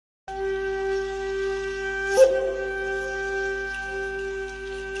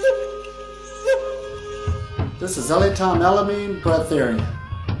This is Elitom El-amin, Breatharian.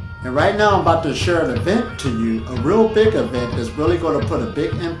 And right now I'm about to share an event to you, a real big event that's really going to put a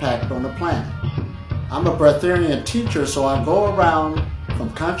big impact on the planet. I'm a Breatharian teacher, so I go around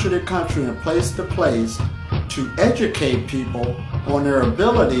from country to country and place to place to educate people on their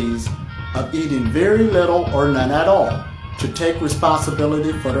abilities of eating very little or none at all, to take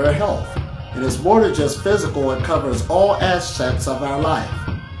responsibility for their health. And it's more than just physical, it covers all aspects of our life.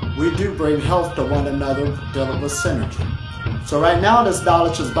 We do bring health to one another, dealing with synergy. So right now this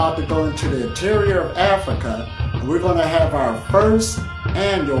knowledge is about to go into the interior of Africa, and we're going to have our first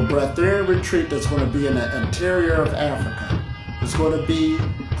annual Breatharian retreat that's going to be in the interior of Africa. It's going to be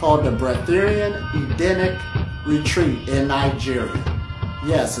called the Breatharian Edenic Retreat in Nigeria.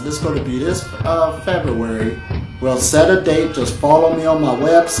 Yes, and it's going to be this February. We'll set a date, just follow me on my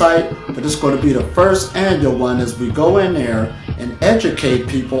website, but it's going to be the first annual one as we go in there and educate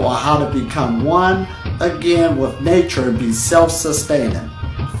people on how to become one again with nature and be self-sustaining,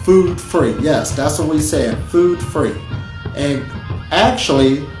 food-free. Yes, that's what we said, food-free. And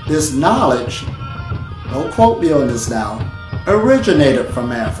actually, this knowledge, don't quote me on this now, originated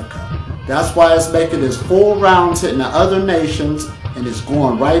from Africa. That's why it's making its full rounds hitting the other nations, and it's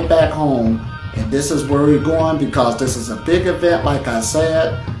going right back home. And this is where we're going because this is a big event, like I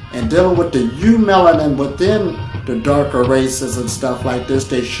said, and dealing with the melanin within the darker races and stuff like this,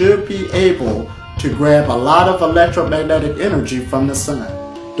 they should be able to grab a lot of electromagnetic energy from the sun.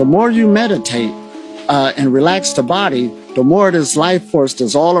 The more you meditate and relax the body, the more this life force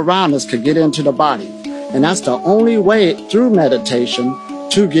that's all around us could get into the body. And that's the only way through meditation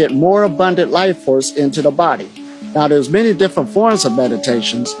to get more abundant life force into the body. Now there's many different forms of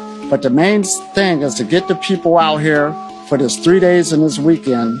meditations, but the main thing is to get the people out here for this 3 days in this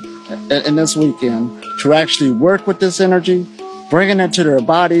weekend, to actually work with this energy, bring it into their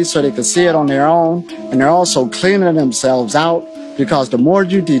bodies so they can see it on their own, and they're also cleaning themselves out, because the more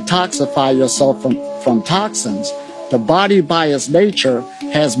you detoxify yourself from toxins, the body by its nature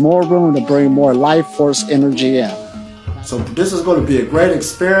has more room to bring more life force energy in. So this is going to be a great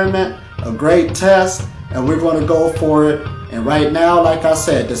experiment, a great test, and we're going to go for it. And right now, like I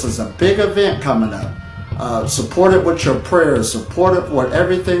said, this is a big event coming up. Support it with your prayers, support it with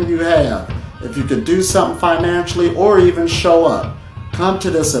everything you have. If you could do something financially or even show up, come to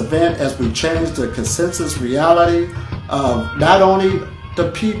this event as we change the consensus reality of not only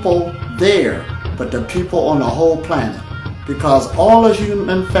the people there, but the people on the whole planet. Because all of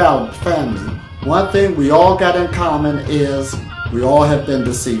human family, one thing we all got in common is we all have been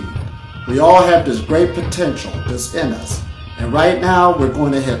deceived. We all have this great potential that's in us. And right now, we're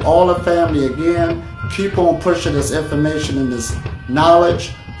going to hit all the family again, keep on pushing this information and this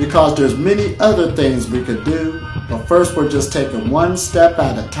knowledge, because there's many other things we could do. But first, we're just taking one step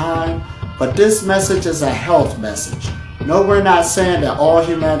at a time. But this message is a health message. No, we're not saying that all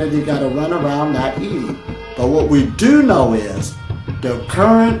humanity got to run around not eating. But what we do know is the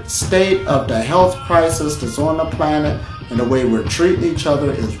current state of the health crisis that's on the planet and the way we're treating each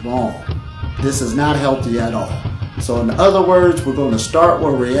other is wrong. This is not healthy at all. So in other words, we're going to start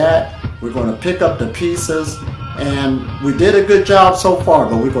where we're at. We're going to pick up the pieces. And we did a good job so far,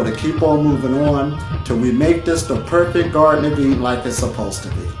 but we're going to keep on moving on till we make this the perfect Garden of Eden like it's supposed to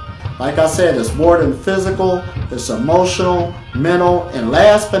be. Like I said, it's more than physical, it's emotional, mental, and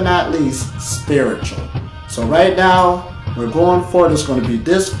last but not least, spiritual. So right now, we're going for it. It's going to be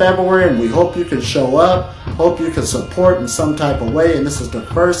this February, and we hope you can show up, hope you can support in some type of way. And this is the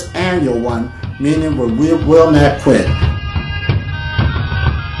first annual one, meaning we will not quit.